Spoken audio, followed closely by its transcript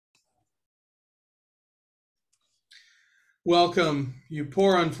Welcome, you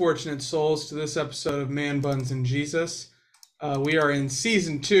poor unfortunate souls, to this episode of Man Buns and Jesus. We are in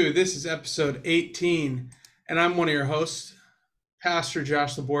season 2. This is episode 18, and I'm one of your hosts, Pastor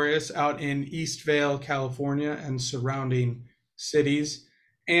Josh Laborious, out in East Vale, California, and surrounding cities.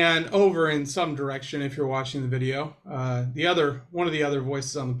 And over in some direction, if you're watching the video, one of the other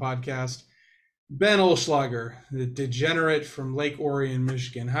voices on the podcast, Ben Olschlager, the degenerate from Lake Orion,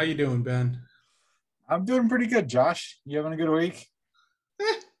 Michigan. How you doing, Ben? I'm doing pretty good, Josh. You having a good week?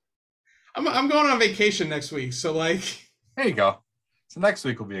 Eh, I'm going on vacation next week, so like. There you go. So next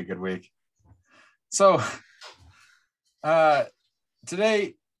week will be a good week. So uh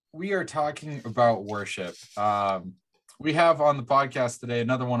today we are talking about worship. We have on the podcast today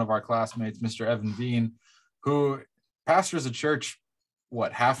another one of our classmates, Mr. Evan Veen, who pastors a church,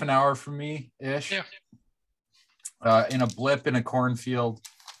 half an hour from me ish. Yeah. In a blip in a cornfield.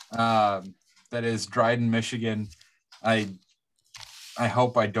 That is Dryden, Michigan. I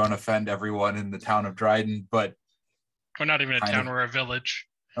hope I don't offend everyone in the town of Dryden, but we're not even a town, we're a village.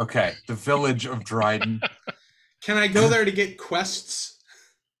 Okay, the village of Dryden. Can I go there to get quests?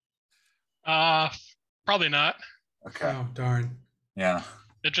 Probably not. Okay. Oh, darn. Yeah.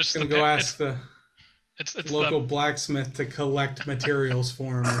 It just gonna go ask the local blacksmith to collect materials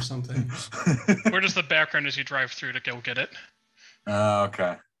for him or something. We're just the background as you drive through to go get it.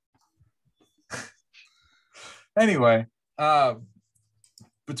 Okay. Anyway,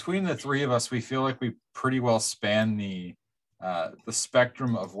 between the three of us, we feel like we pretty well span the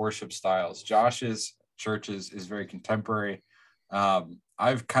spectrum of worship styles. Josh's church is very contemporary.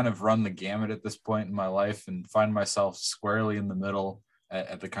 I've kind of run the gamut at this point in my life and find myself squarely in the middle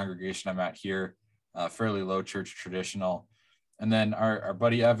at the congregation I'm at here, fairly low church traditional. And then our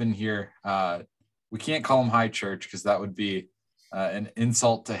buddy Evan here, we can't call him high church because that would be an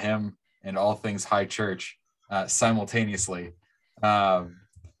insult to him and all things high church. Simultaneously. But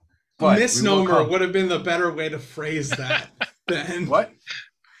misnomer would have been the better way to phrase that. Ben. What?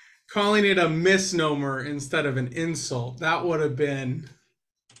 Calling it a misnomer instead of an insult. That would have been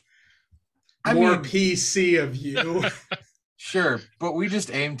more PC of you. Sure, but we just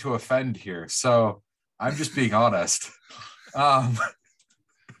aim to offend here. So I'm just being honest.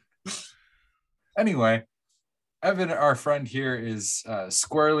 Anyway, Evan, our friend here, is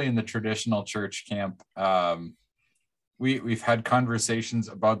squarely in the traditional church camp. We've had conversations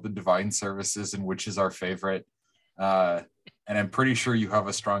about the divine services and which is our favorite. And I'm pretty sure you have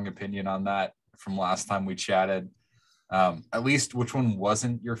a strong opinion on that from last time we chatted. At least which one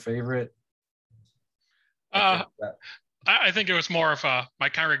wasn't your favorite? I think it was more of my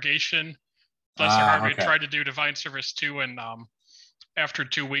congregation. Bless their heart, we tried to do divine service too. And after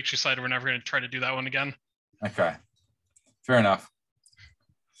 2 weeks, we decided we're never going to try to do that one again. Okay, fair enough.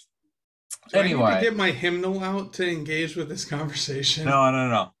 So anyway, I need to get my hymnal out to engage with this conversation.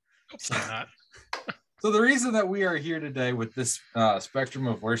 No. Hopefully not. So the reason that we are here today with this spectrum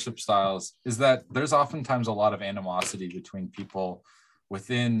of worship styles is that there's oftentimes a lot of animosity between people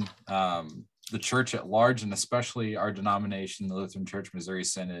within the church at large, and especially our denomination, the Lutheran Church Missouri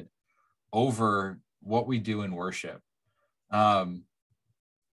Synod, over what we do in worship.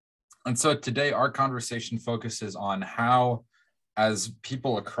 And so today our conversation focuses on how, as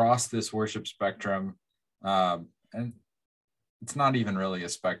people across this worship spectrum, and it's not even really a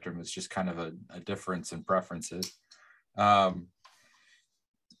spectrum, it's just kind of a difference in preferences, how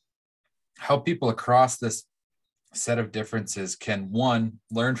people across this set of differences can, 1,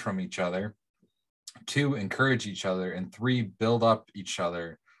 learn from each other, 2, encourage each other, and 3, build up each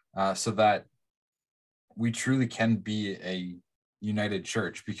other so that we truly can be a united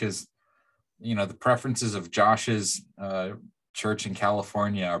church. Because the preferences of Josh's church in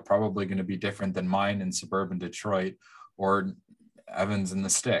California are probably going to be different than mine in suburban Detroit or Evans in the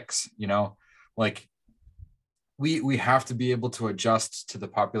sticks. Like we have to be able to adjust to the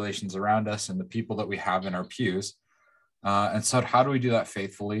populations around us and the people that we have in our pews. And so how do we do that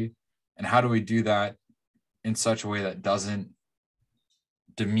faithfully? And how do we do that in such a way that doesn't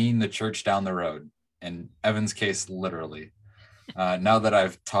demean the church down the road? In Evan's case, literally. Now that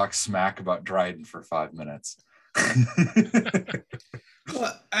I've talked smack about Dryden for 5 minutes.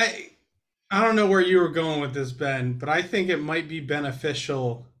 Well, I don't know where you were going with this, Ben, but I think it might be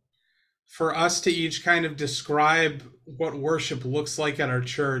beneficial for us to each kind of describe what worship looks like at our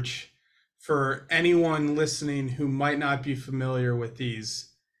church for anyone listening who might not be familiar with these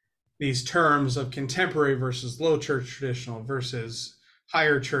terms of contemporary versus low church traditional versus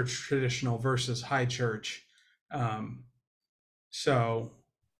higher church traditional versus high church. So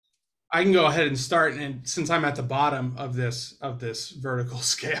I can go ahead and start, and since I'm at the bottom of this vertical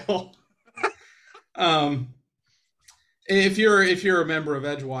scale, If you're a member of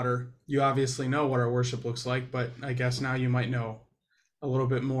Edgewater, you obviously know what our worship looks like, but I guess now you might know a little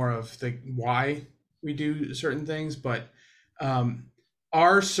bit more of the why we do certain things. But um,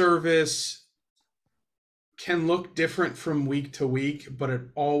 our service can look different from week to week, but it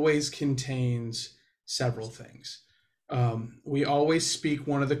always contains several things. We always speak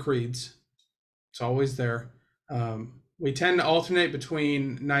one of the creeds. It's always there. We tend to alternate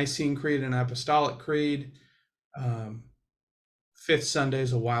between Nicene Creed and Apostolic Creed. Um, Fifth Sunday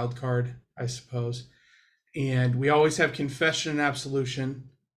is a wild card, I suppose. And we always have confession and absolution.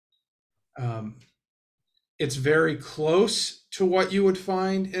 Um, it's very close to what you would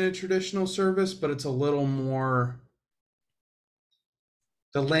find in a traditional service, but it's a little more,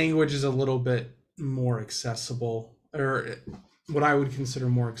 the language is a little bit more accessible, or what I would consider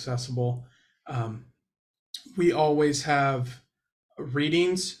more accessible. Um, we always have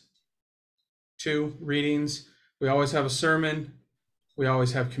readings, two readings. We always have a sermon. We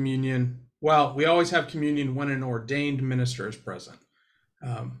always have communion. Well, we always have communion when an ordained minister is present.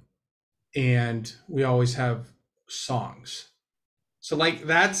 And we always have songs. So like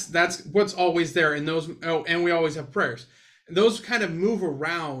that's what's always there. And those, oh, and we always have prayers. And those kind of move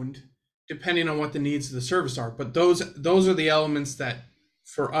around depending on what the needs of the service are. But those are the elements that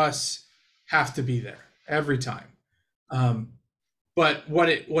for us have to be there every time. But what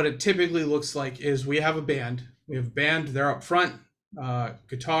it typically looks like is we have a band. We have a band. They're up front.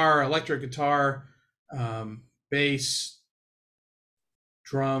 Guitar, electric guitar, bass,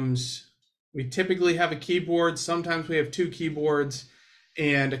 drums. We typically have a keyboard. Sometimes we have two keyboards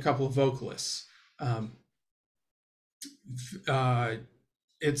and a couple of vocalists.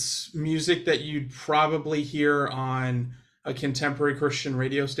 It's music that you'd probably hear on a contemporary Christian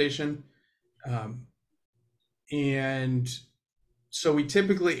radio station. And so we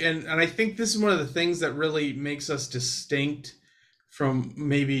typically, and I think this is one of the things that really makes us distinct from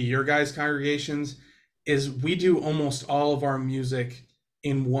maybe your guys' congregations, is we do almost all of our music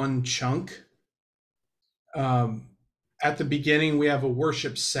in one chunk. At the beginning, we have a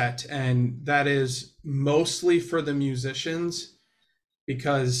worship set, and that is mostly for the musicians,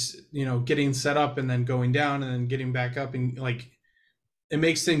 because getting set up and then going down and then getting back up, and like it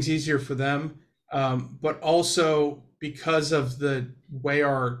makes things easier for them. But also because of the way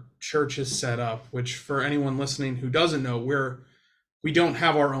our church is set up, which for anyone listening who doesn't know, we don't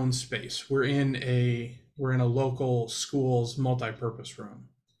have our own space. We're in a local school's multi-purpose room.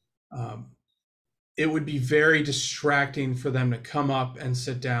 It would be very distracting for them to come up and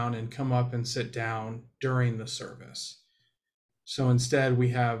sit down and come up and sit down during the service. So instead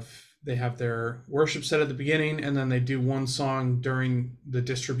they have their worship set at the beginning, and then they do one song during the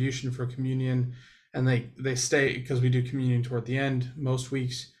distribution for communion, and they stay, because we do communion toward the end most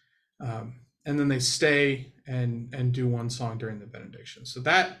weeks. And then they stay and do one song during the benediction. So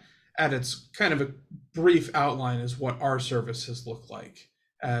that, at its kind of a brief outline, is what our services look like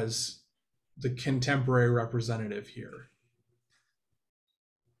as the contemporary representative here.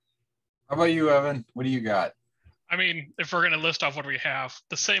 How about you, Evan? What do you got? I mean, if we're going to list off what we have,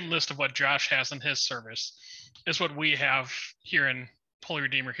 the same list of what Josh has in his service is what we have here in Holy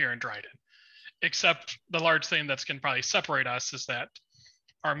Redeemer here in Dryden. Except the large thing that's going to probably separate us is that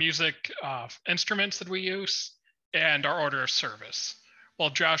our music instruments that we use and our order of service. Well,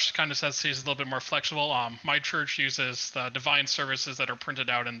 Josh kind of says he's a little bit more flexible. My church uses the divine services that are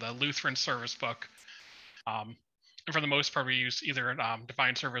printed out in the Lutheran service book. And for the most part, we use either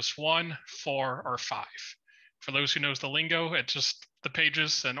divine service 1, 4, or 5. For those who knows the lingo, it's just the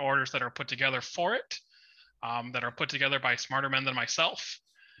pages and orders that are put together for it, that are put together by smarter men than myself,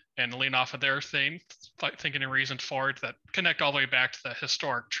 and lean off of their thinking and reasons for it that connect all the way back to the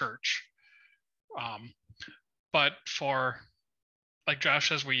historic church. But for, like Josh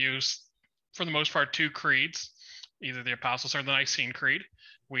says, we use, for the most part, 2 creeds, either the Apostles' or the Nicene Creed.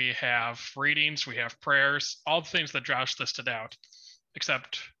 We have readings, we have prayers, all the things that Josh listed out,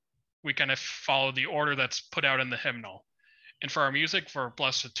 except we kind of follow the order that's put out in the hymnal. And for our music, we're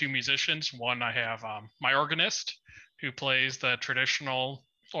blessed with 2 musicians. One, I have my organist, who plays the traditional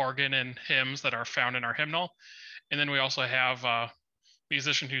organ and hymns that are found in our hymnal. And then we also have a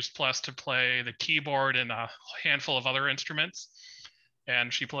musician who's blessed to play the keyboard and a handful of other instruments.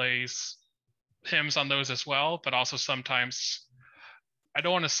 And she plays hymns on those as well, but also sometimes, I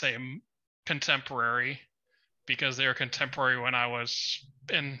don't want to say contemporary, because they were contemporary when I was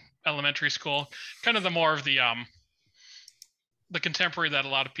in elementary school, kind of the more of the contemporary that a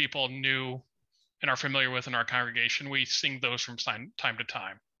lot of people knew and are familiar with in our congregation. We sing those from time to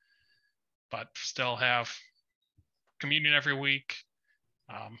time, but still have communion every week,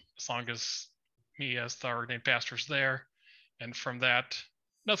 as long as me as the ordained pastor's there. And from that,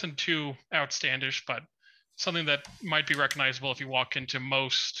 nothing too outlandish, but something that might be recognizable if you walk into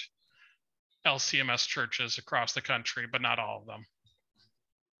most LCMS churches across the country, but not all of them.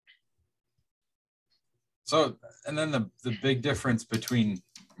 So, and then the big difference between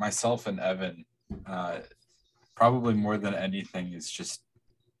myself and Evan, probably more than anything, is just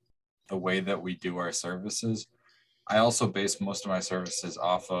the way that we do our services. I also base most of my services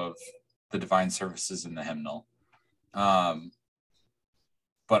off of the divine services in the hymnal.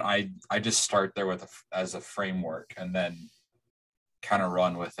 But I just start there as a framework and then kind of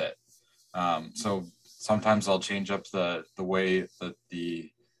run with it. So sometimes I'll change up the way that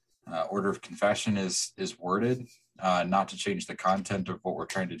the order of confession is worded, not to change the content of what we're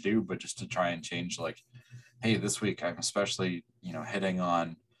trying to do, but just to try and change, like, hey, this week I'm especially, hitting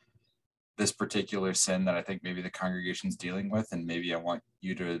on this particular sin that I think maybe the congregation's dealing with, and maybe I want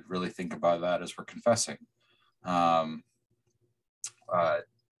you to really think about that as we're confessing.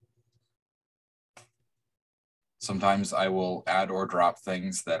 Sometimes I will add or drop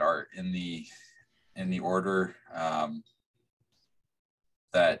things that are in the order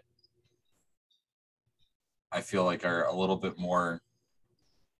that I feel like are a little bit more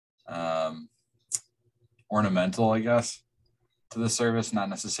ornamental, I guess, to the service, not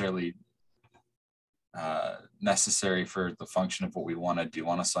necessarily necessary for the function of what we want to do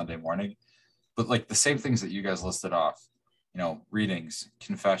on a Sunday morning, but like the same things that you guys listed off, readings,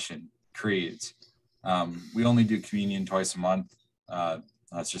 confession, creeds. We only do communion twice a month.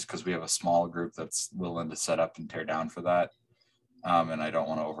 That's just because we have a small group that's willing to set up and tear down for that. And I don't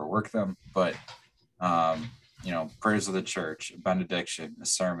want to overwork them, but prayers of the church, benediction, a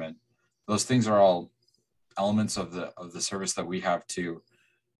sermon, those things are all elements of the service that we have too.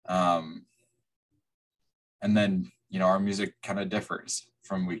 And then, our music kind of differs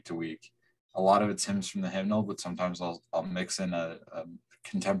from week to week. A lot of it's hymns from the hymnal, but sometimes I'll mix in a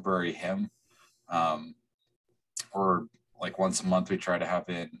contemporary hymn. Or like once a month, we try to have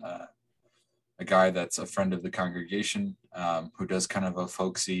in a guy that's a friend of the congregation, who does kind of a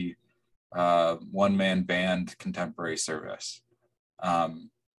folksy one-man band contemporary service. And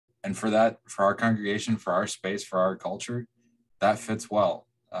for our congregation, for our space, for our culture, that fits well.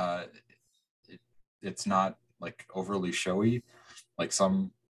 It's not like overly showy, like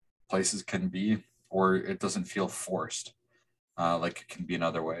some places can be, or it doesn't feel forced, like it can be in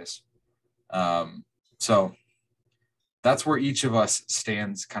other ways. So that's where each of us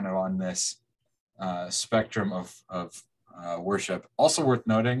stands kind of on this spectrum of worship. Also worth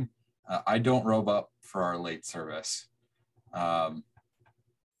noting, I don't robe up for our late service. That's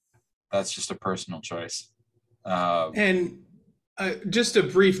just a personal choice. And just a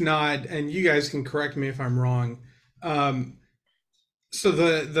brief nod, and you guys can correct me if I'm wrong. So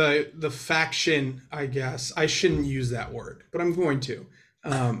the faction, I guess, I shouldn't use that word, but I'm going to.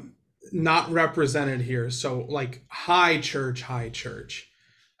 Not represented here. So like high church.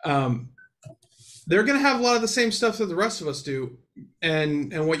 They're going to have a lot of the same stuff that the rest of us do.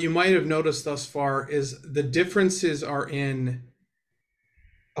 And what you might have noticed thus far is the differences are in,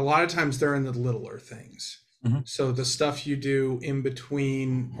 a lot of times they're in the littler things. Mm-hmm. So the stuff you do in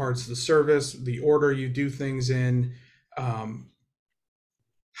between parts of the service, the order you do things in,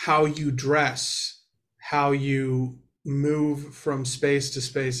 how you dress, how you move from space to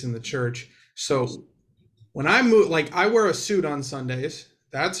space in the church. So when I move, like I wear a suit on Sundays,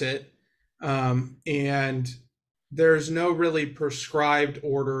 that's it. And there's no really prescribed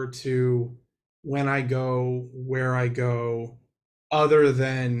order to when I go, where I go, other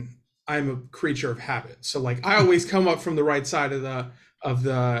than I'm a creature of habit. So like I always come up from the right side of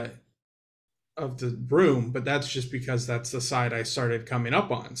the room, but that's just because that's the side I started coming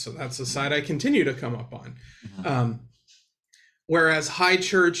up on. So that's the side I continue to come up on. Mm-hmm. Whereas high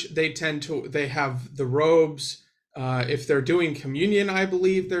church, they have the robes. If they're doing communion, I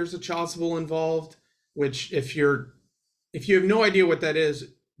believe there's a chasuble involved, which if you have no idea what that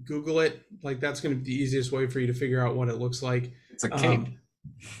is, Google it. Like that's going to be the easiest way for you to figure out what it looks like. It's a cape.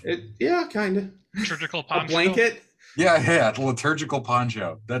 Yeah, kind of. Liturgical poncho. A blanket. Yeah, the liturgical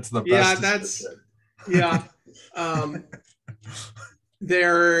poncho. That's the best. Yeah.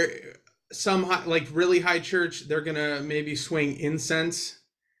 There some like really high church, they're gonna maybe swing incense,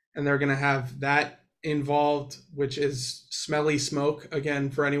 and they're gonna have that involved, which is smelly smoke. Again,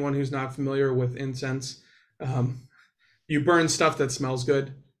 for anyone who's not familiar with incense, you burn stuff that smells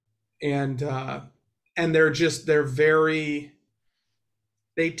good, and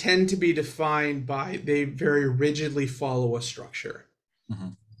they tend to be defined by, they very rigidly follow a structure. Mm-hmm.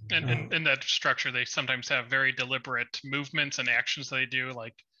 And in that structure, they sometimes have very deliberate movements and actions they do,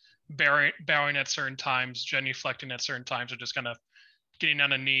 like bowing at certain times, genuflecting at certain times, or just kind of getting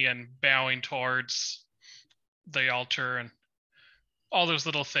on a knee and bowing towards the altar, and all those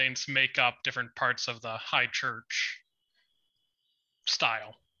little things make up different parts of the high church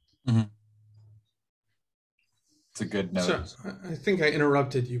style. Mm-hmm. It's a good note. So I think I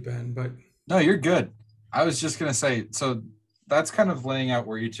interrupted you, Ben, but no, you're good. I was just going to say, so that's kind of laying out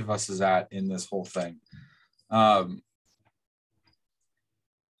where each of us is at in this whole thing. And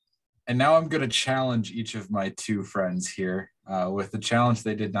now I'm going to challenge each of my two friends here with the challenge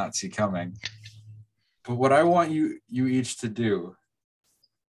they did not see coming. But what I want you each to do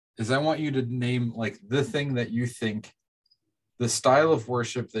is I want you to name like the thing that you think, the style of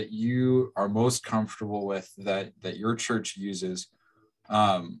worship that you are most comfortable with, that your church uses.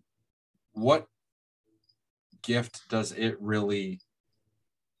 What gift does it really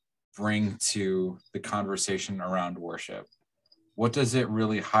bring to the conversation around worship? What does it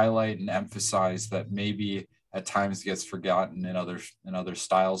really highlight and emphasize that maybe at times gets forgotten in other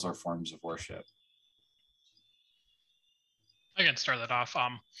styles or forms of worship? I can start that off.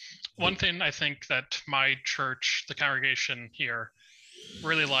 One thing I think that my church, the congregation here,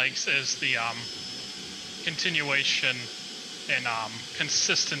 really likes is the continuation and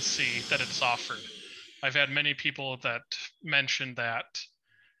consistency that it's offered. I've had many people that mention that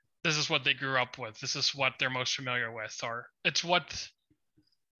this is what they grew up with, this is what they're most familiar with, or it's what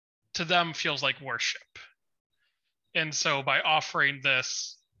to them feels like worship. And so by offering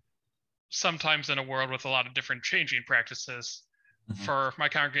this, sometimes in a world with a lot of different changing practices, for my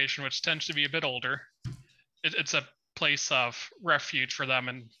congregation, which tends to be a bit older, it's a place of refuge for them.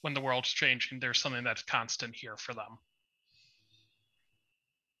 And when the world's changing, there's something that's constant here for them.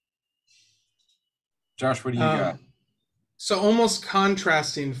 Josh, what do you got? So almost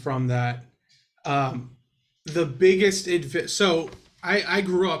contrasting from that, the biggest so I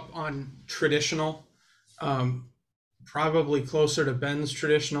grew up on traditional, probably closer to Ben's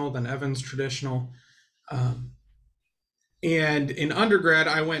traditional than Evan's traditional. And in undergrad,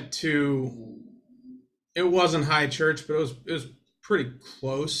 I went to, it wasn't high church, but it was pretty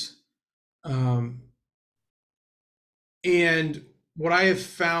close. And what I have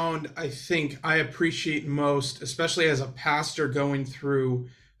found, I think I appreciate most, especially as a pastor going through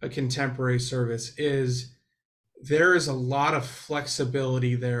a contemporary service, is there is a lot of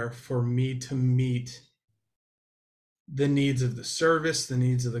flexibility there for me to meet the needs of the service, the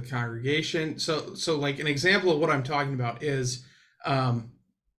needs of the congregation. So like an example of what I'm talking about is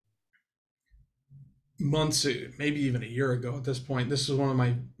months, maybe even a year ago at this point, this was one of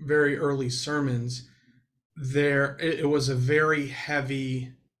my very early sermons. It was a very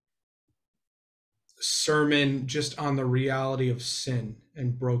heavy sermon just on the reality of sin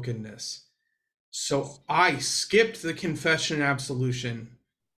and brokenness. So I skipped the confession and absolution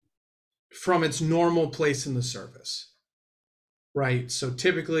from its normal place in the service. Right. So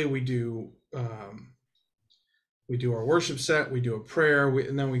typically we do our worship set, we do a prayer,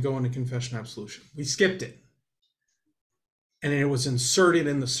 and then we go into confession and absolution. We skipped it. And it was inserted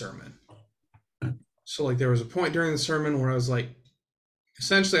in the sermon. So like there was a point during the sermon where I was like,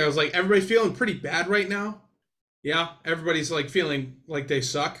 everybody feeling pretty bad right now? Yeah, everybody's like feeling like they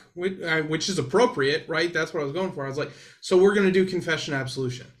suck, which is appropriate, right? That's what I was going for. I was like, so we're going to do confession and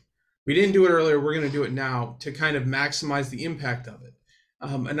absolution. We didn't do it earlier. We're going to do it now to kind of maximize the impact of it.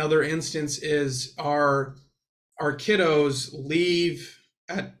 Another instance is our kiddos leave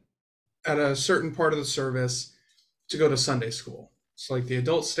at a certain part of the service to go to Sunday school. So like the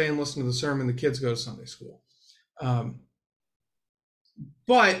adults stay and listen to the sermon, the kids go to Sunday school.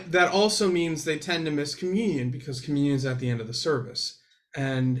 But that also means they tend to miss communion because communion is at the end of the service.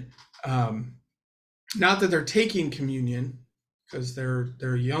 And not that they're taking communion, because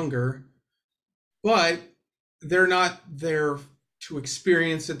they're younger, but they're not there to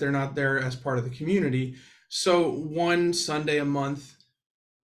experience it. They're not there as part of the community. So one Sunday a month,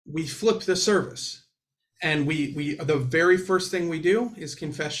 we flip the service, and we the very first thing we do is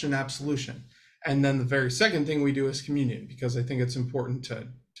confession and absolution, and then the very second thing we do is communion, because I think it's important to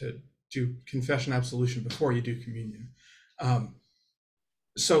do confession and absolution before you do communion.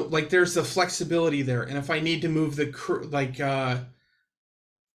 So like there's the flexibility there. And if I need to move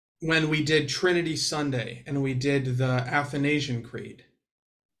when we did Trinity Sunday and we did the Athanasian Creed,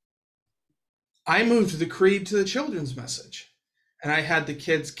 I moved the creed to the children's message, and I had the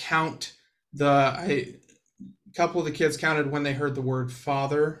kids count a couple of the kids counted when they heard the word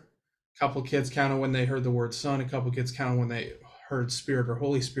Father, a couple of kids counted when they heard the word Son, a couple of kids counted when they heard Spirit or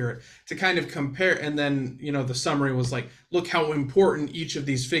Holy Spirit, to kind of compare. And then, the summary was like, look how important each of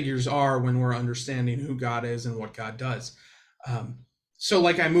these figures are when we're understanding who God is and what God does. So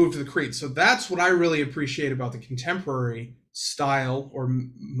like I moved the creed. So that's what I really appreciate about the contemporary style or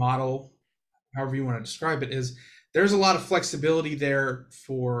model, however you want to describe it, is there's a lot of flexibility there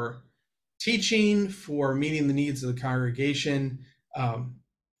for teaching, for meeting the needs of the congregation.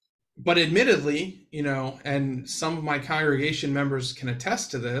 But admittedly, and some of my congregation members can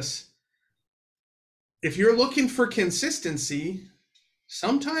attest to this, if you're looking for consistency,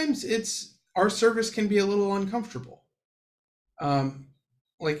 sometimes our service can be a little uncomfortable.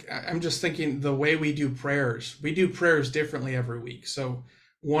 Like I'm just thinking the way we do prayers differently every week. So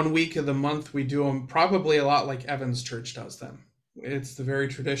one week of the month we do them probably a lot like Evan's church does them. It's the very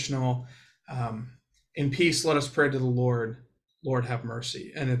traditional, in peace let us pray to the Lord, Lord have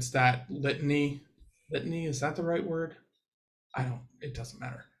mercy. And it's that litany, is that the right word? It doesn't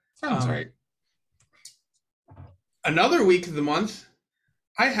matter. Sounds right. Another week of the month,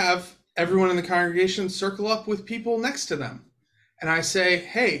 I have everyone in the congregation circle up with people next to them. And I say,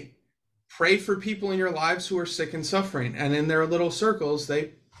 hey, pray for people in your lives who are sick and suffering. And in their little circles,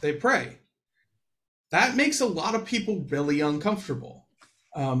 they pray. That makes a lot of people really uncomfortable.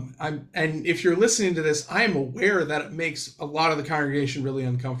 And if you're listening to this, I am aware that it makes a lot of the congregation really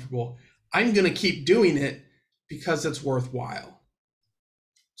uncomfortable. I'm going to keep doing it because it's worthwhile.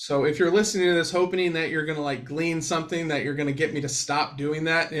 So if you're listening to this hoping that you're going to like glean something, that you're going to get me to stop doing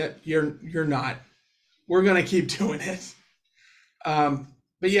that, you're not. We're going to keep doing it.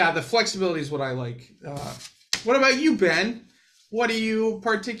 But yeah, the flexibility is what I like. What about you, Ben? What do you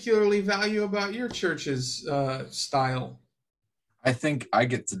particularly value about your church's style? I think I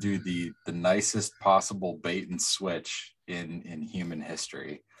get to do the nicest possible bait and switch in human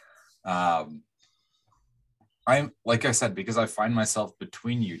history. I'm, like I said, because I find myself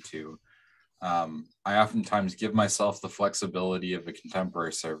between you two, I oftentimes give myself the flexibility of a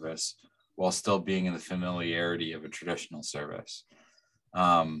contemporary service while still being in the familiarity of a traditional service.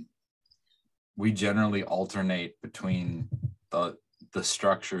 We generally alternate between the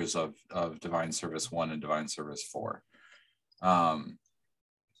structures of Divine Service 1 and Divine Service 4. But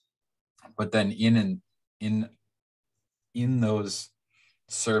then in those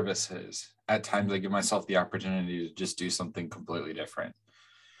services, at times I give myself the opportunity to just do something completely different.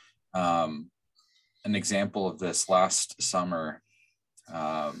 An example of this, last summer,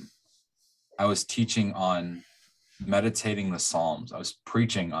 I was teaching on meditating the Psalms. I was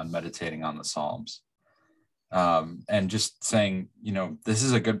preaching on meditating on the Psalms, and just saying, this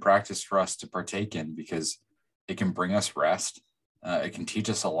is a good practice for us to partake in because it can bring us rest. It can teach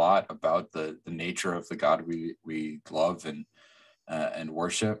us a lot about the nature of the God we love and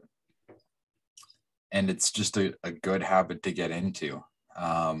worship. And it's just a good habit to get into.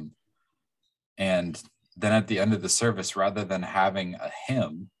 And then at the end of the service, rather than having a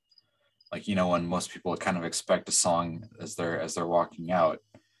hymn, like, when most people kind of expect a song as they're walking out,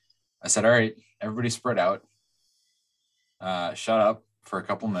 I said, all right, everybody spread out, shut up for a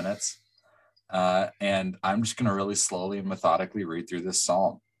couple minutes. And I'm just going to really slowly and methodically read through this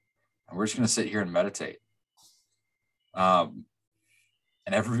psalm. And we're just going to sit here and meditate. And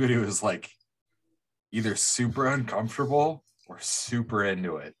everybody was like either super uncomfortable or super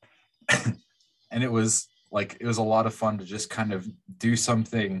into it. And it was a lot of fun to just kind of do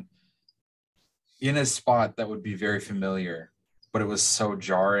something in a spot that would be very familiar, but it was so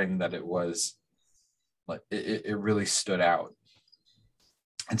jarring that it was like, it really stood out.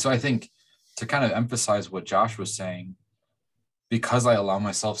 And so I think, to kind of emphasize what Josh was saying, because I allow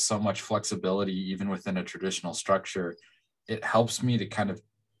myself so much flexibility, even within a traditional structure, it helps me to kind of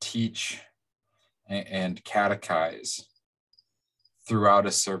teach and catechize throughout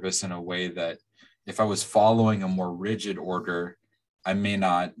a service in a way that if I was following a more rigid order, I may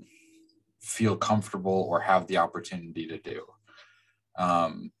not feel comfortable or have the opportunity to do.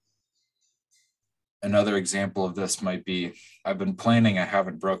 Another example of this might be, I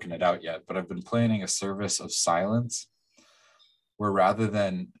haven't broken it out yet, but I've been planning a service of silence where rather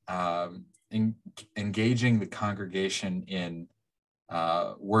than engaging the congregation in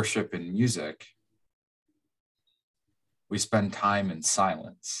worship and music, we spend time in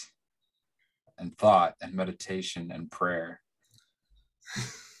silence and thought and meditation and prayer.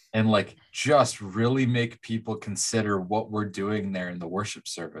 And like just really make people consider what we're doing there in the worship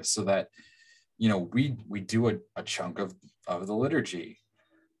service, so that we do a chunk of the liturgy.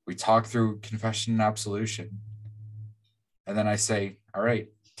 We talk through confession and absolution. And then I say, all right,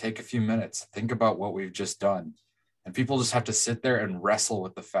 take a few minutes, think about what we've just done. And people just have to sit there and wrestle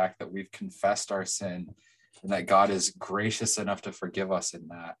with the fact that we've confessed our sin and that God is gracious enough to forgive us in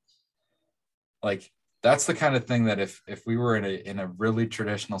that. Like, that's the kind of thing that if we were in a really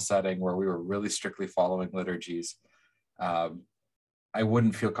traditional setting where we were really strictly following liturgies, I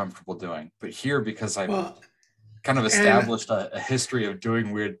wouldn't feel comfortable doing. But here, because I've kind of and established a history of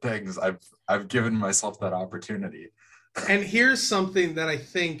doing weird things, I've given myself that opportunity. and here's something that I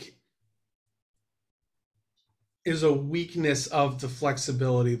think is a weakness of the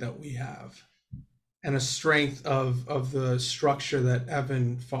flexibility that we have, and a strength of the structure that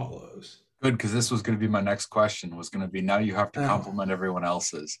Evan follows. Good, because this was going to be my next question. Was going to be, now you have to Oh. compliment everyone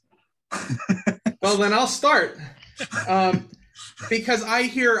else's. Well, then I'll start. Because I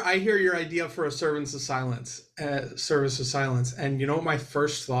hear your idea for a service of silence, and you know what my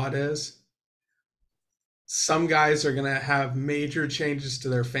first thought is? Some guys are going to have major changes to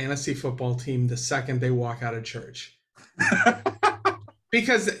their fantasy football team the second they walk out of church.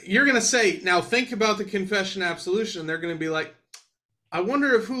 Because you're going to say, now think about the confession absolution. They're going to be like, I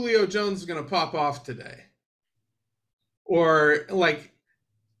wonder if Julio Jones is going to pop off today. Or like,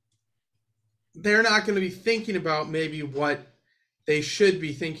 they're not going to be thinking about maybe what they should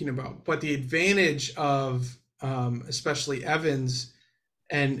be thinking about. But the advantage of especially Evans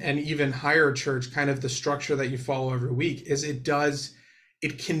and even higher church, kind of the structure that you follow every week, is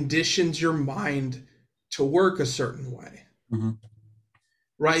it conditions your mind to work a certain way. Mm-hmm.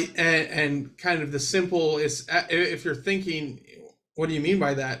 Right. And kind of the simple is, if you're thinking, what do you mean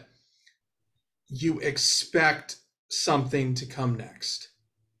by that? You expect something to come next.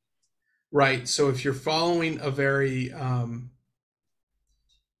 Right. So if you're following a very, a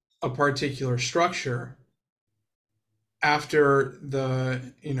particular structure, after the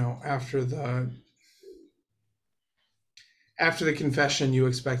confession, you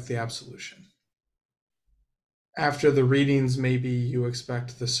expect the absolution. After the readings, maybe you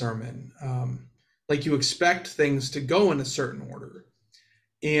expect the sermon. Like, you expect things to go in a certain order.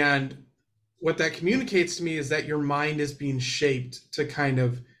 And what that communicates to me is that your mind is being shaped to kind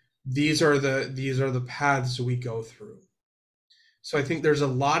of, these are the paths we go through. So I think there's a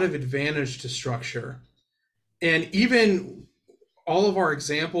lot of advantage to structure. And even all of our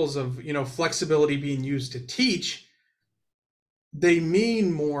examples of, flexibility being used to teach, they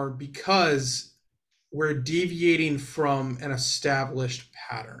mean more because we're deviating from an established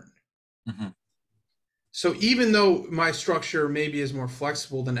pattern. Mm-hmm. So even though my structure maybe is more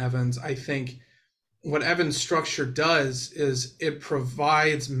flexible than Evan's, I think what Evan's structure does is it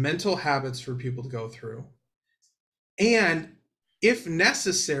provides mental habits for people to go through. And if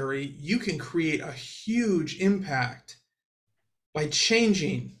necessary, you can create a huge impact by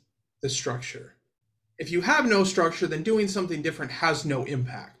changing the structure. If you have no structure, then doing something different has no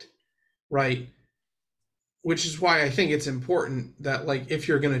impact, right? Which is why I think it's important that, like, if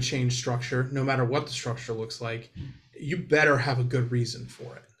you're going to change structure, no matter what the structure looks like, you better have a good reason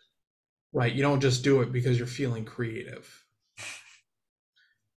for it, right? You don't just do it because you're feeling creative.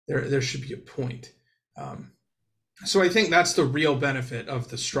 There should be a point. So I think that's the real benefit of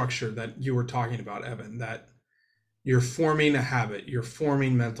the structure that you were talking about, Evan, that you're forming a habit, you're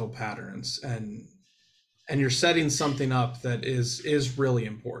forming mental patterns, and you're setting something up that is really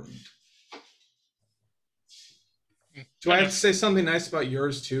important. Do I have to say something nice about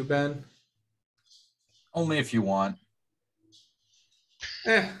yours too, Ben? Only if you want.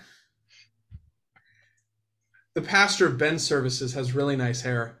 The pastor of Ben's services has really nice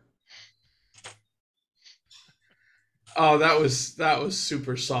hair. Oh, that was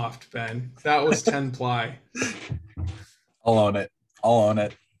super soft, Ben. That was 10 ply. I'll own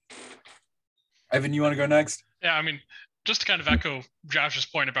it. Evan, you want to go next? Yeah, I mean, just to kind of echo Josh's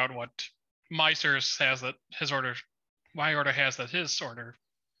point about what my service has that his order, my order has that his order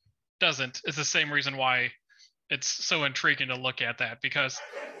doesn't, is the same reason why it's so intriguing to look at that, because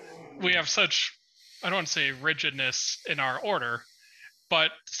we have such, I don't want to say rigidness in our order,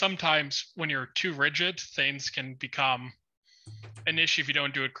 but sometimes when you're too rigid, things can become an issue if you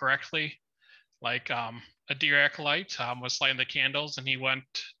don't do it correctly. Like a dear acolyte was lighting the candles and he went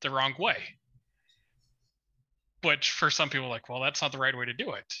the wrong way. Which for some people, like, well, that's not the right way to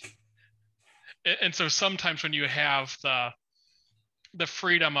do it. And so sometimes when you have the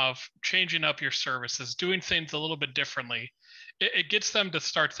freedom of changing up your services, doing things a little bit differently, it gets them to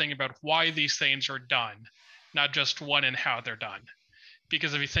start thinking about why these things are done, not just when and how they're done.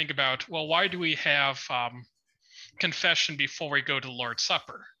 Because if you think about, well, why do we have confession before we go to the Lord's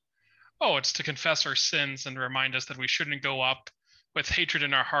Supper? Oh, it's to confess our sins and remind us that we shouldn't go up with hatred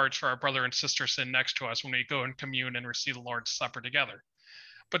in our hearts for our brother and sister sin next to us when we go and commune and receive the Lord's Supper together.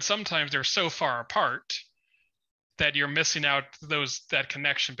 But sometimes they're so far apart that you're missing out that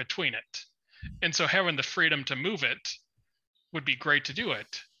connection between it. And so having the freedom to move it would be great to do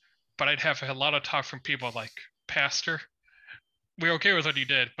it. But I'd have a lot of talk from people like, Pastor, we're okay with what you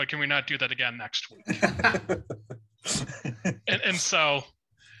did, but can we not do that again next week? and so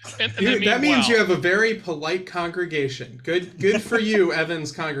and that means you have a very polite congregation. Good for you,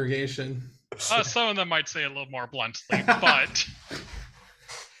 Evan's congregation. Some of them might say a little more bluntly, but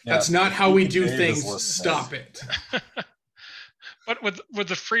that's not how we do things. Stop it. But with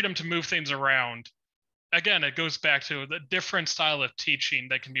the freedom to move things around, again, it goes back to the different style of teaching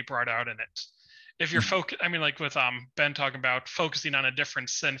that can be brought out in it. If you're I mean, like with Ben talking about focusing on a different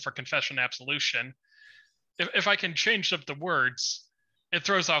sin for confession and absolution, if I can change up the words, it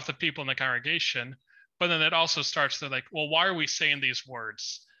throws off the people in the congregation, but then it also starts to like, well, why are we saying these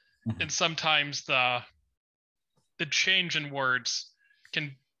words? And sometimes the change in words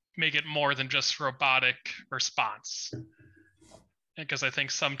can make it more than just robotic response. Because I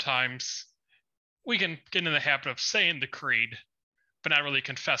think sometimes we can get in the habit of saying the creed, but not really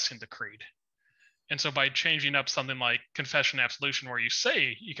confessing the creed. And so by changing up something like confession and absolution, where you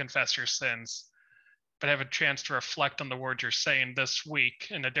say you confess your sins, but have a chance to reflect on the words you're saying this week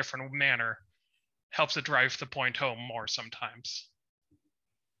in a different manner, helps it drive the point home more sometimes.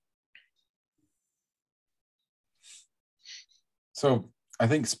 So I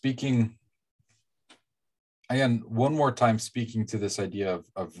think speaking, again, one more time, speaking to this idea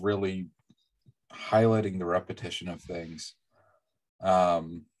of really highlighting the repetition of things. I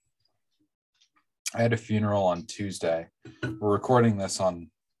had a funeral on Tuesday. We're recording this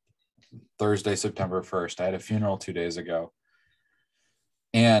on Thursday, September 1st. I had a funeral 2 days ago.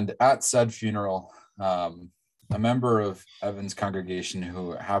 And at said funeral, a member of Evan's congregation,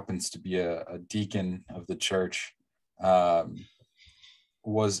 who happens to be a deacon of the church,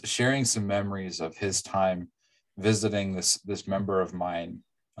 was sharing some memories of his time visiting this member of mine.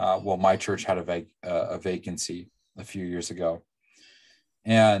 Well, my church had a vacancy a few years ago.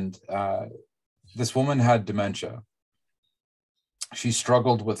 And this woman had dementia. She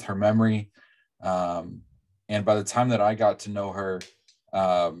struggled with her memory. And by the time that I got to know her,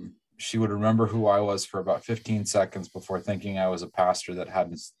 she would remember who I was for about 15 seconds before thinking I was a pastor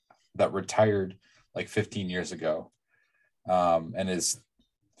that retired like 15 years ago, and is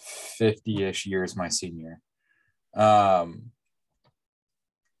 50-ish years my senior.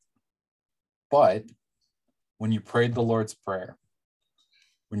 But when you prayed the Lord's Prayer,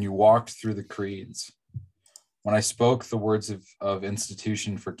 when you walked through the creeds, when I spoke the words of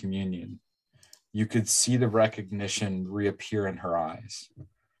institution for communion, you could see the recognition reappear in her eyes.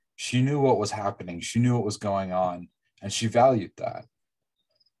 She knew what was happening. She knew what was going on, and she valued that.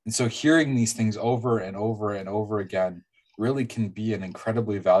 And so hearing these things over and over and over again really can be an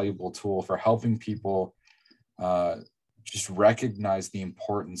incredibly valuable tool for helping people just recognize the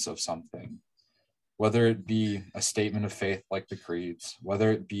importance of something, whether it be a statement of faith like the creeds,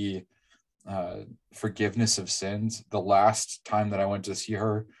 whether it be forgiveness of sins. The last time that I went to see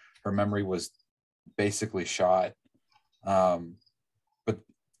her, her memory was basically shot. But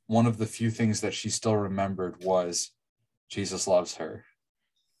one of the few things that she still remembered was Jesus loves her.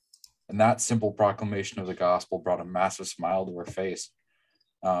 And that simple proclamation of the gospel brought a massive smile to her face.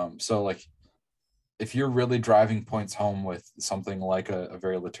 So like, if you're really driving points home with something like a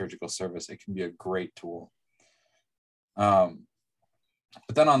very liturgical service, it can be a great tool.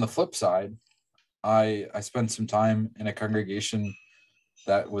 But then on the flip side, I spent some time in a congregation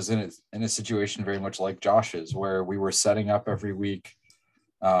that was in a situation very much like Josh's, where we were setting up every week.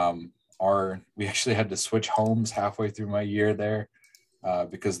 We actually had to switch homes halfway through my year there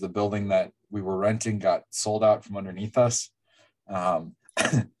because the building that we were renting got sold out from underneath us.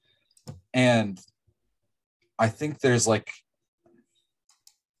 And I think there's a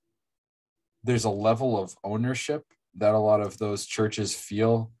level of ownership that a lot of those churches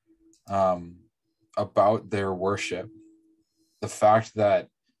feel about their worship. The fact that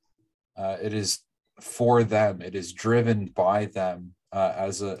it is for them, it is driven by them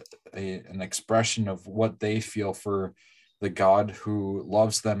as an expression of what they feel for the God who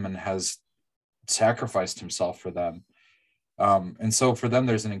loves them and has sacrificed himself for them. And so for them,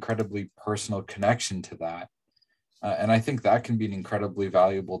 there's an incredibly personal connection to that. And I think that can be an incredibly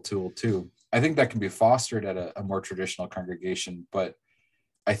valuable tool too. I think that can be fostered at a more traditional congregation, but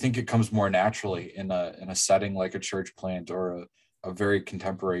I think it comes more naturally in a setting like a church plant or a very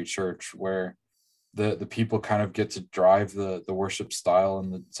contemporary church, where the people kind of get to drive the worship style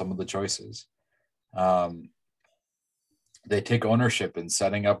and some of the choices. They take ownership in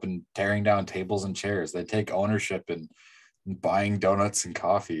setting up and tearing down tables and chairs. They take ownership in buying donuts and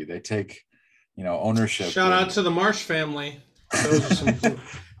coffee. They take ownership. Shout out to the Marsh family. Those are some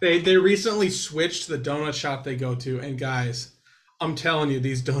they recently switched the donut shop they go to, and guys, I'm telling you,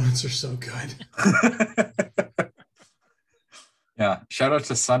 these donuts are so good. Yeah, shout out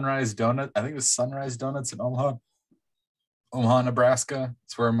to Sunrise Donut. I think it was Sunrise Donuts in Omaha. Omaha, Nebraska.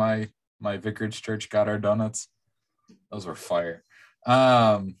 It's where my vicarage church got our donuts. Those were fire.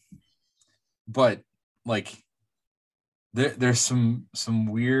 But like there's some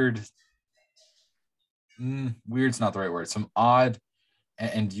weird, weird's not the right word, some odd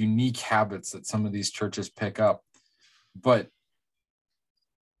and unique habits that some of these churches pick up, but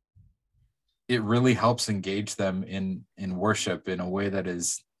it really helps engage them in worship in a way that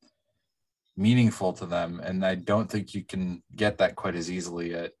is meaningful to them. And I don't think you can get that quite as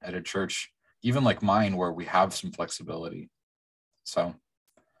easily at a church, even like mine, where we have some flexibility. So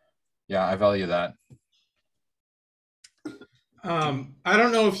yeah, I value that. I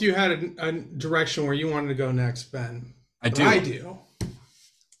don't know if you had a direction where you wanted to go next, Ben. I do.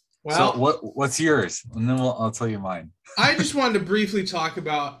 Well, so what's yours? And then I'll tell you mine. I just wanted to briefly talk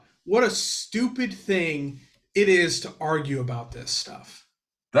about what a stupid thing it is to argue about this stuff.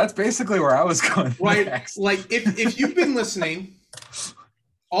 That's basically where I was going. Right? Next. Like if you've been listening,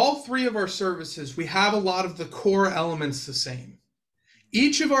 all three of our services, we have a lot of the core elements the same.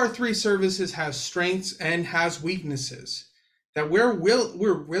 Each of our three services has strengths and has weaknesses that we're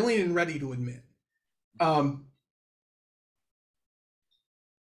willing and ready to admit.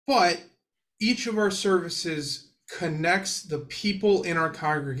 But each of our services connects the people in our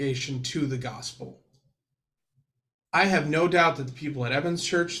congregation to the gospel. I have no doubt that the people at Evan's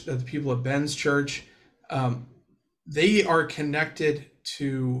church, that the people at Ben's church, they are connected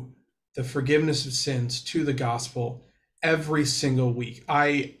to the forgiveness of sins, to the gospel every single week.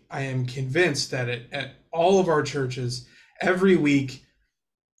 I am convinced that at all of our churches, every week,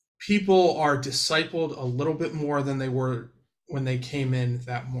 people are discipled a little bit more than they were when they came in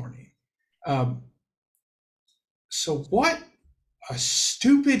that morning. So what a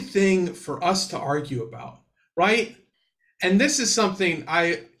stupid thing for us to argue about, right? And this is something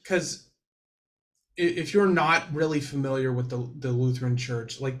because if you're not really familiar with the Lutheran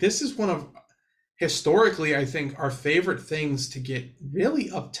Church, like this is one of, historically, I think, our favorite things to get really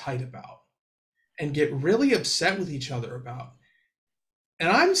uptight about and get really upset with each other about. And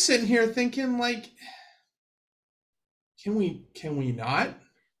I'm sitting here thinking, like, can we not?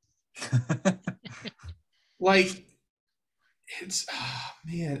 Like, it's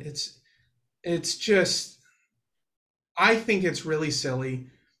just, I think it's really silly.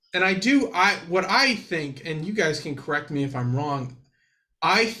 And what I think, and you guys can correct me if I'm wrong,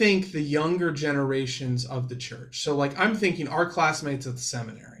 I think the younger generations of the church, so like I'm thinking our classmates at the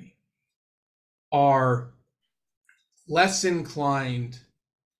seminary are less inclined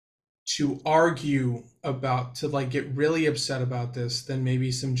to argue about, to like get really upset about this than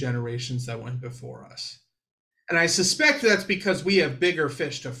maybe some generations that went before us. And I suspect that's because we have bigger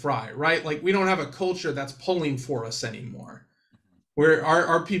fish to fry, right? Like we don't have a culture that's pulling for us anymore, where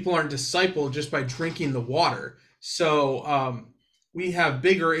our people aren't discipled just by drinking the water. So we have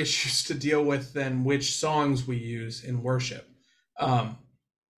bigger issues to deal with than which songs we use in worship.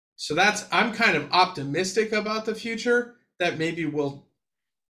 So I'm kind of optimistic about the future, that maybe we'll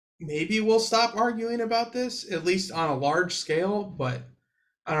stop arguing about this, at least on a large scale, but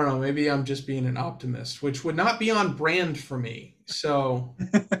I don't know, maybe I'm just being an optimist, which would not be on brand for me. So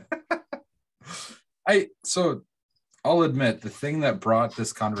I'll admit, the thing that brought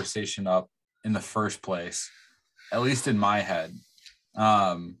this conversation up in the first place, at least in my head,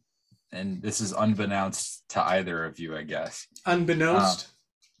 and this is unbeknownst to either of you, I guess. Unbeknownst?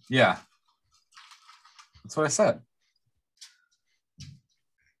 Yeah. That's what I said.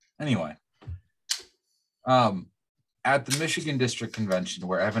 Anyway, at the Michigan District Convention,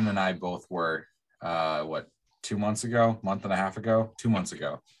 where Evan and I both were, 2 months ago, month and a half ago, 2 months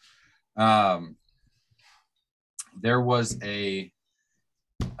ago, there was a,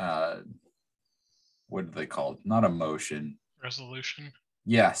 what do they call it? Not a motion. Resolution.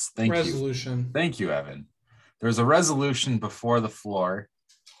 Yes, thank you. Resolution. Thank you, Evan. There's a resolution before the floor,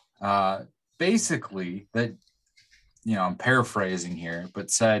 basically that, I'm paraphrasing here, but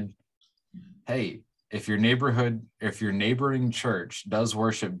said, hey, if your neighboring church does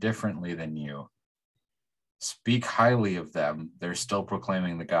worship differently than you, speak highly of them. They're still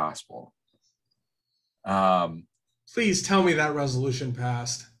proclaiming the gospel. Please tell me that resolution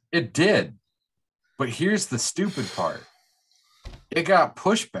passed. It did. But here's the stupid part. It got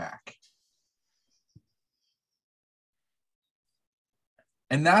pushback.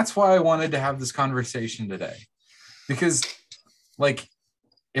 And that's why I wanted to have this conversation today. Because, like,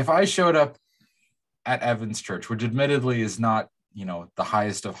 if I showed up at Evan's church, which admittedly is not, the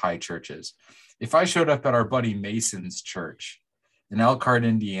highest of high churches, if I showed up at our buddy Mason's church in Elkhart,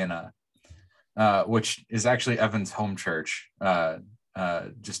 Indiana, which is actually Evan's home church,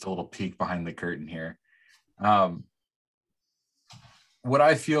 just a little peek behind the curtain here. would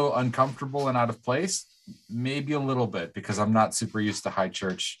I feel uncomfortable and out of place? Maybe a little bit, because I'm not super used to high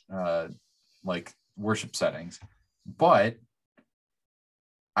church like worship settings. But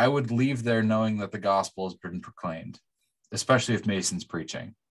I would leave there knowing that the gospel has been proclaimed, especially if Mason's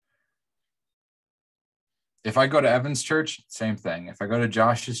preaching. If I go to Evan's church, same thing. If I go to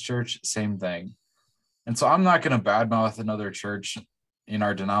Josh's church, same thing. And so I'm not going to badmouth another church in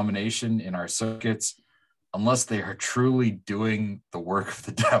our denomination, in our circuits, unless they are truly doing the work of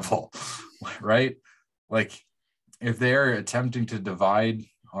the devil, right? Like, if they are attempting to divide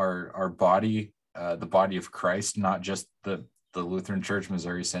our body, the body of Christ, not just the Lutheran Church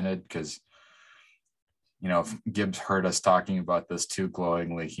Missouri Synod, because, you know, if Gibbs heard us talking about this too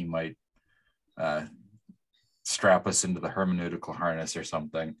glowingly, he might strap us into the hermeneutical harness or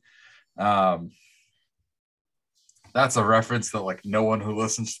something. That's a reference that like no one who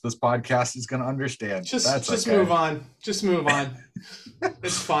listens to this podcast is going to understand. Just okay. move on. Just move on.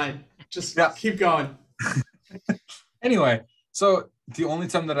 It's fine. Just keep going. Anyway, so the only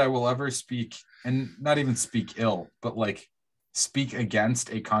time that I will ever speak, and not even speak ill, but like speak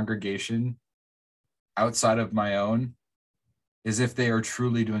against a congregation outside of my own, is if they are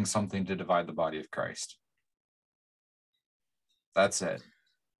truly doing something to divide the body of Christ. That's it.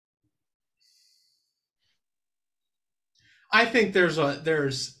 I think there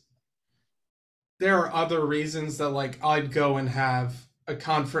are other reasons that like I'd go and have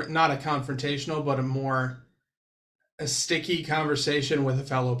not a confrontational, but a sticky conversation with a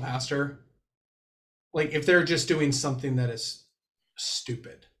fellow pastor. Like if they're just doing something that is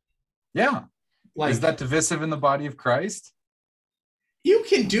stupid. Yeah. Like, is that divisive in the body of Christ? You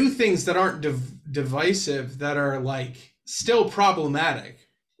can do things that aren't divisive, that are like still problematic,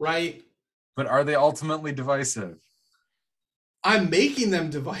 right? But are they ultimately divisive? I'm making them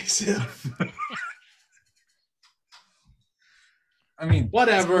divisive. I mean,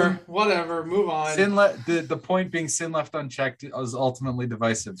 whatever, move on. The point being, sin left unchecked was ultimately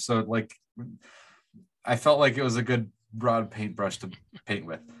divisive. So like, I felt like it was a good broad paintbrush to paint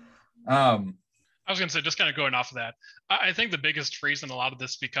with. I was going to say, just kind of going off of that, I think the biggest reason a lot of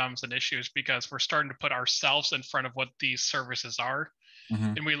this becomes an issue is because we're starting to put ourselves in front of what these services are.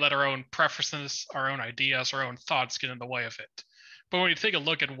 Mm-hmm. And we let our own preferences, our own ideas, our own thoughts get in the way of it. But when you take a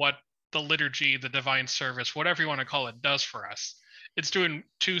look at what the liturgy, the divine service, whatever you want to call it, does for us, it's doing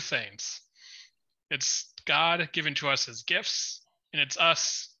two things. It's God given to us as gifts, and it's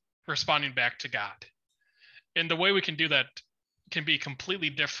us responding back to God. And the way we can do that can be completely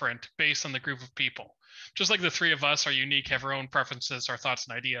different based on the group of people. Just like the three of us are unique, have our own preferences, our thoughts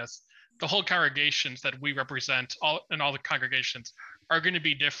and ideas, the whole congregations that we represent, all the congregations, are going to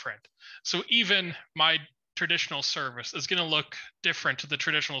be different. So even my traditional service is going to look different to the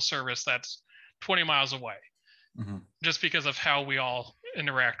traditional service that's 20 miles away, mm-hmm. just because of how we all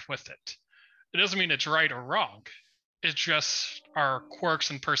interact with it. It doesn't mean it's right or wrong. It's just our quirks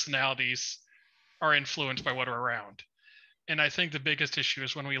and personalities are influenced by what are around. And I think the biggest issue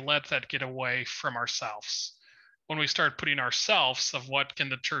is when we let that get away from ourselves. When we start putting ourselves of what can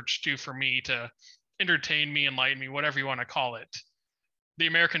the church do for me to entertain me, enlighten me, whatever you want to call it. The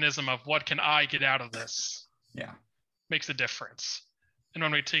Americanism of what can I get out of this makes a difference. And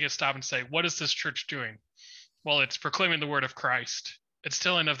when we take a stop and say, what is this church doing? Well, it's proclaiming the word of Christ. It's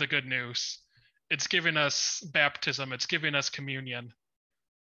telling of the good news. It's giving us baptism. It's giving us communion.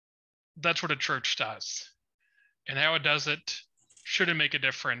 That's what a church does. And how it does it shouldn't make a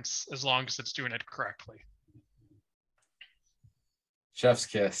difference as long as it's doing it correctly. Chef's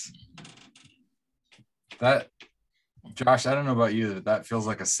kiss. That, Josh, I don't know about you, that feels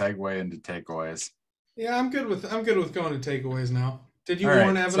like a segue into takeaways. Yeah, I'm good with going to takeaways now. Did you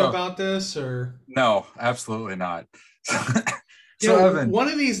warn Evan about this, or? No, absolutely not. Evan, one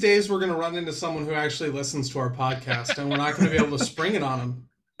of these days we're going to run into someone who actually listens to our podcast, and we're not going to be able to spring it on them.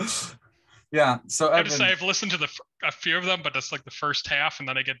 Yeah, so Evan, I just say I've listened to a few of them, but it's like the first half, and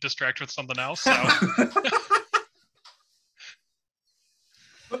then I get distracted with something else. So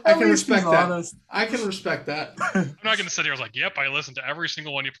I can respect that. I can respect that. I'm not going to sit here. I was like, "Yep, I listened to every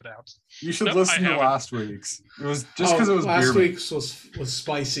single one you put out." You should listen to last week's. It was just because it was last week's was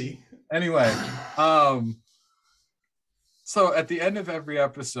spicy. Anyway, so at the end of every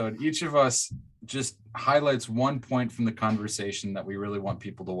episode, each of us just highlights one point from the conversation that we really want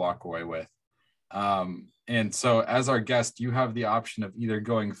people to walk away with. And so as our guest, you have the option of either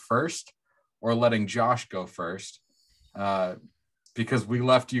going first or letting Josh go first, because we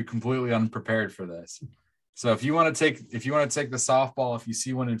left you completely unprepared for this. So if you want to take the softball, if you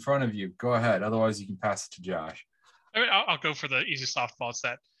see one in front of you, go ahead. Otherwise you can pass it to Josh. I mean, I'll go for the easy softball. It's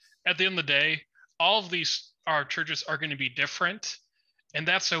that at the end of the day, all of our churches are going to be different. And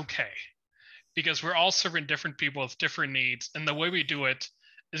that's okay, because we're all serving different people with different needs. And the way we do it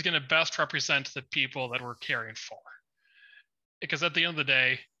is going to best represent the people that we're caring for. Because at the end of the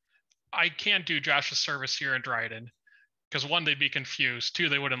day, I can't do Josh's service here in Dryden, because 1, they'd be confused. 2,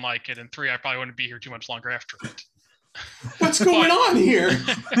 they wouldn't like it. And 3, I probably wouldn't be here too much longer after it. What's going on here?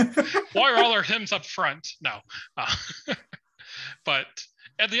 Why are all our hymns up front? No. But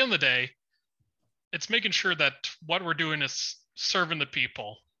at the end of the day, it's making sure that what we're doing is serving the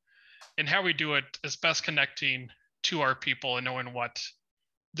people, and how we do it is best connecting to our people and knowing what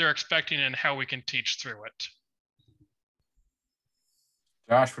they're expecting and how we can teach through it.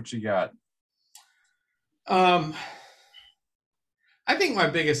 Josh, what you got? I think my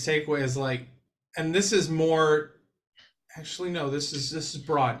biggest takeaway is like, and this is more, actually, no, this is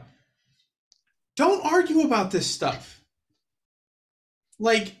broad. Don't argue about this stuff.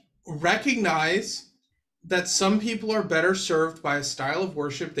 Like, recognize that some people are better served by a style of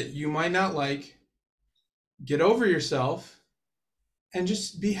worship that you might not like. Get over yourself and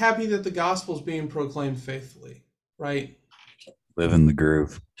just be happy that the gospel is being proclaimed faithfully, right? Live in the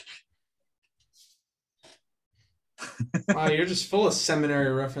groove. Wow, you're just full of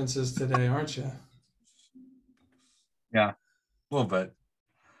seminary references today, aren't you? Yeah, a little bit.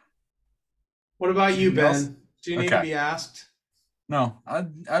 What about you, Ben? Else? Do you need to be asked? No,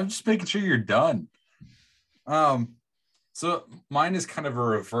 I'm just making sure you're done. So mine is kind of a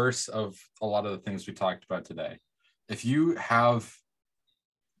reverse of a lot of the things we talked about today. If you have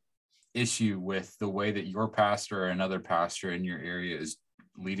issue with the way that your pastor or another pastor in your area is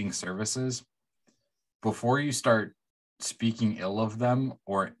leading services, before you start speaking ill of them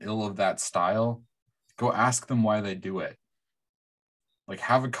or ill of that style, go ask them why they do it. Like,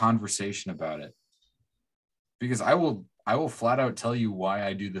 have a conversation about it. Because I will flat out tell you why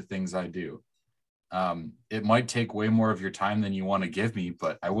I do the things I do. It might take way more of your time than you want to give me,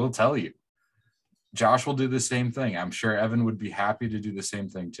 but I will tell you. Josh will do the same thing. I'm sure Evan would be happy to do the same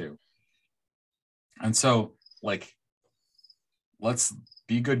thing too. And so, like, let's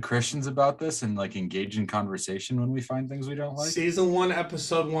be good Christians about this and like engage in conversation when we find things we don't like. Season 1,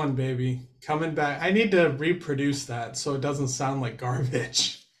 episode 1, baby. Coming back. I need to reproduce that so it doesn't sound like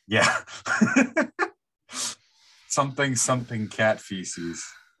garbage. Yeah. something cat feces.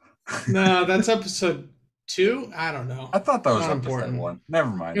 No, that's episode 2. I don't know. I thought that was Not episode important. 1. Never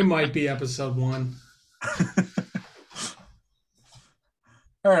mind. It might be episode 1.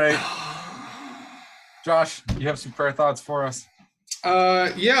 All right. Josh, you have some prayer thoughts for us? Pray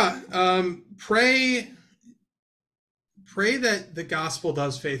that the gospel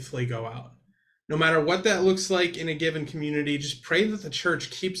does faithfully go out. No matter what that looks like in a given community, just pray that the church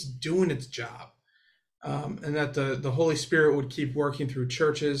keeps doing its job. And that the Holy Spirit would keep working through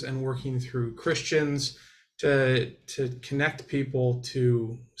churches and working through Christians to connect people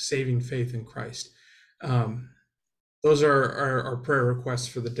to saving faith in Christ. Those are our prayer requests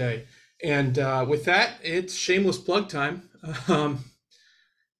for the day. And with that, it's shameless plug time.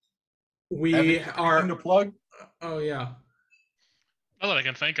 We are to plug. Oh yeah. Not that I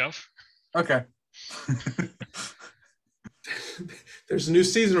can think of. Okay. There's a new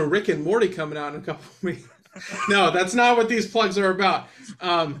season of Rick and Morty coming out in a couple of weeks. No, that's not what these plugs are about.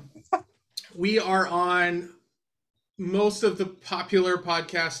 We are on most of the popular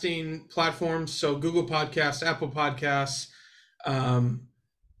podcasting platforms. So Google Podcasts, Apple Podcasts,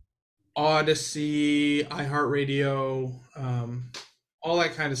 Odyssey, iHeartRadio, all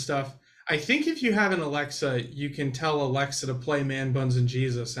that kind of stuff. I think if you have an Alexa, you can tell Alexa to play Man Buns and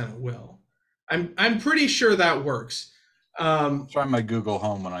Jesus, and it will. I'm pretty sure that works. Try my Google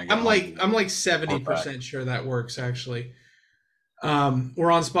Home when I get I'm like 70% sure that works actually. We're on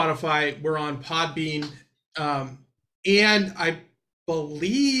Spotify, we're on Podbean, and I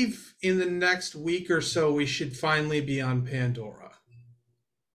believe in the next week or so we should finally be on Pandora.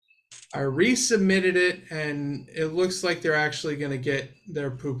 I resubmitted it, and it looks like they're actually going to get their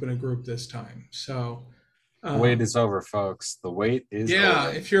poop in a group this time. So the wait is over, folks. The wait is over.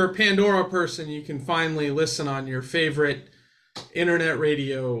 If you're a Pandora person, you can finally listen on your favorite internet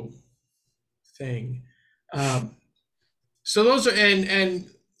radio thing. So those are, and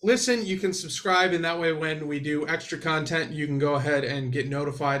listen, you can subscribe, and that way when we do extra content, you can go ahead and get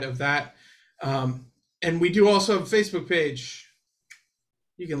notified of that. And we do also have a Facebook page.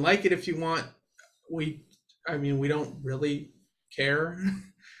 You can like it if you want. We don't really care.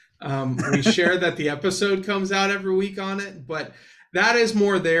 We share that the episode comes out every week on it, but that is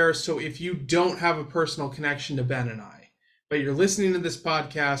more there. So if you don't have a personal connection to Ben and I, but you're listening to this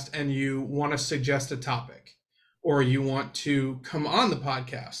podcast and you want to suggest a topic, or you want to come on the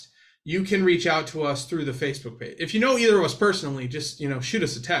podcast, you can reach out to us through the Facebook page. If you know either of us personally, just, shoot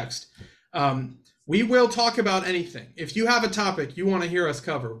us a text. We will talk about anything. If you have a topic you want to hear us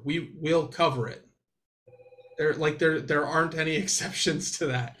cover, we will cover it. There aren't any exceptions to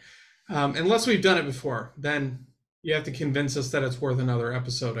that. Unless we've done it before, then you have to convince us that it's worth another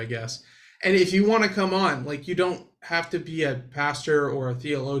episode, I guess. And if you want to come on, you don't have to be a pastor or a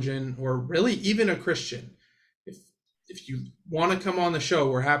theologian or really even a Christian. If you want to come on the show,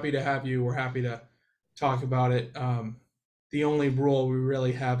 we're happy to have you. We're happy to talk about it. The only rule we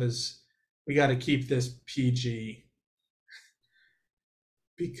really have is we got to keep this PG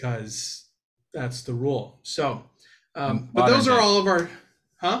because that's the rule. So, but those are all of our,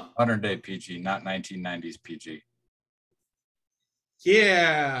 modern day PG, not 1990s PG.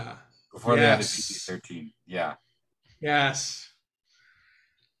 Yeah. Before they had a PG-13. Yeah. Yes.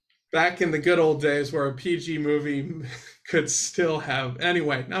 Back in the good old days where a PG movie could still have,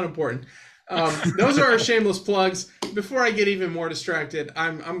 anyway, not important. Those are our shameless plugs. Before I get even more distracted,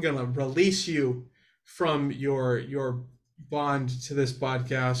 I'm gonna release you from your bond to this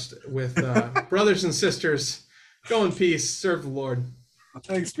podcast with brothers and sisters. Go in peace, serve the Lord.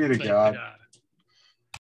 Thanks be to God.